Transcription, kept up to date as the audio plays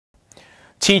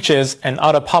Teachers and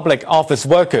other public office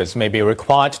workers may be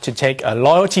required to take a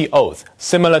loyalty oath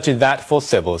similar to that for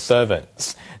civil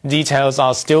servants. Details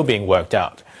are still being worked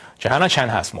out. Johanna Chan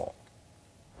has more.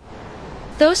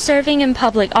 Those serving in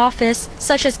public office,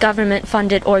 such as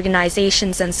government-funded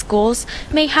organizations and schools,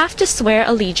 may have to swear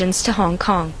allegiance to Hong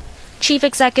Kong. Chief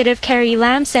Executive Carrie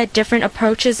Lam said different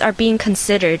approaches are being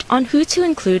considered on who to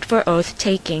include for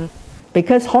oath-taking.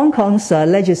 Because Hong Kong's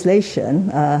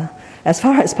legislation, as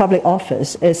far as public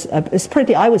office, is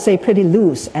pretty, I would say, pretty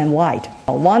loose and wide.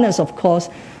 One is, of course,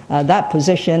 that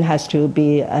position has to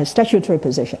be a statutory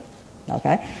position.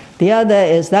 Okay. The other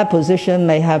is that position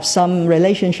may have some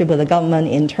relationship with the government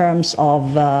in terms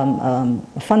of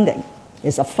funding.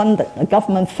 It's a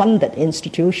government-funded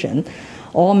institution,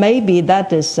 or maybe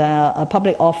that is a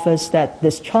public office that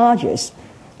discharges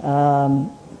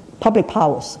public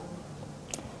powers.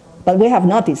 But we have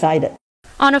not decided.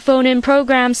 On a phone-in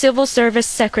program, Civil Service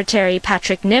Secretary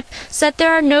Patrick Nip said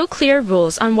there are no clear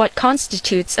rules on what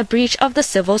constitutes a breach of the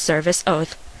civil service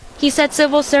oath. He said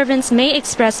civil servants may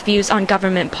express views on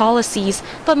government policies,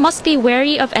 but must be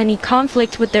wary of any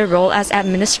conflict with their role as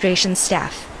administration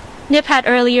staff. Nip had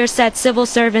earlier said civil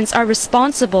servants are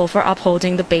responsible for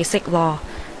upholding the basic law.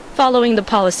 Following the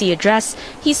policy address,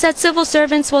 he said civil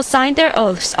servants will sign their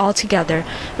oaths all together,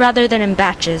 rather than in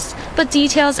batches, but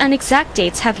details and exact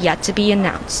dates have yet to be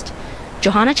announced.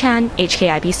 Johanna Chan,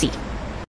 HKIBC.